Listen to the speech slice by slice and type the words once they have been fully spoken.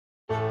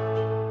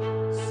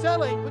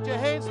Sally, put your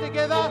hands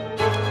together.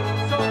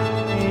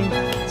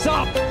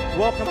 Stop!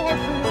 Welcome.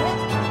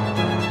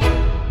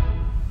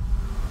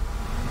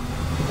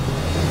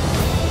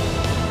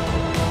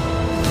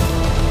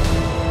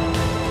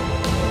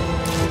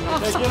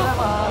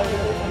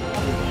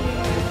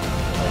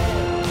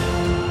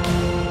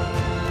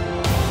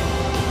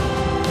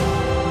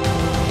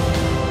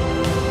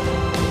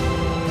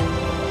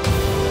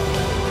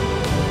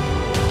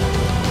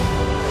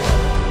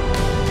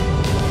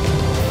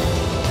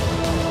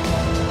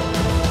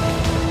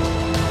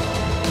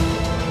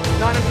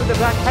 The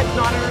black hat,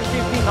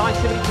 950,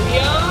 972.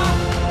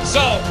 Yeah.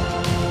 So.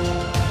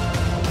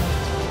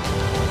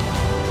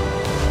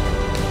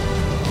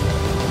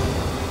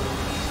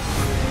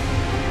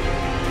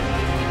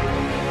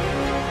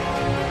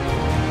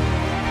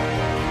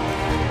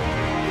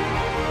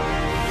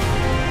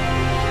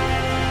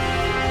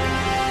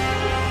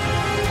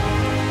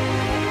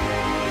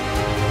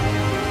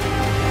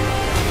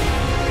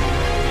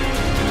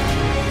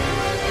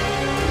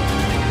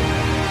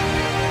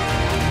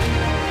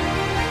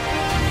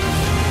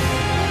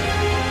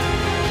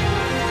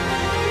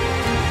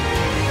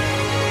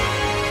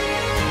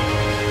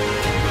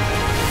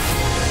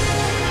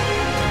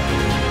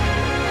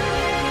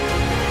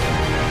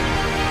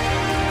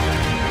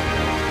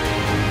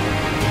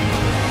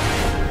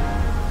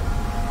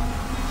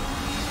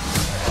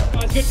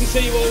 Good to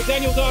see you all.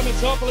 Daniel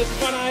Diamantopoulos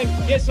is my name.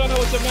 Yes, I know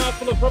it's a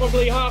mouthful of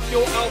probably half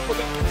your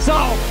alphabet. So.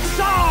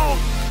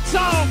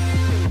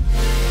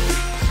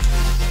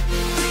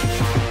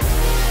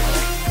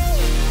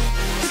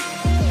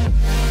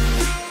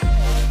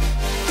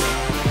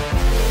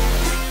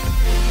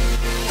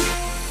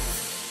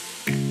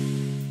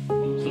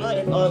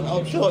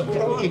 I'm sure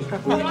crying.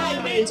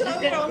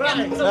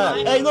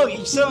 Hey, look,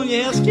 you're selling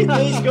your house. Get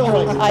these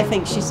guys. I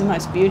think she's the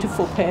most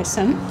beautiful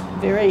person,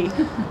 very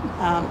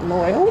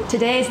loyal.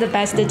 Today is the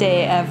best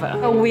day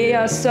ever. We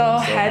are so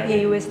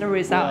happy with the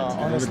result.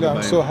 Honestly,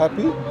 I'm so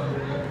happy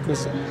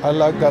because I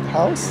like that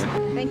house.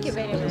 Thank you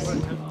very much.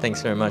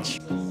 Thanks very much.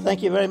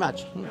 Thank you very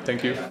much.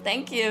 Thank you.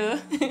 Thank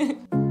you.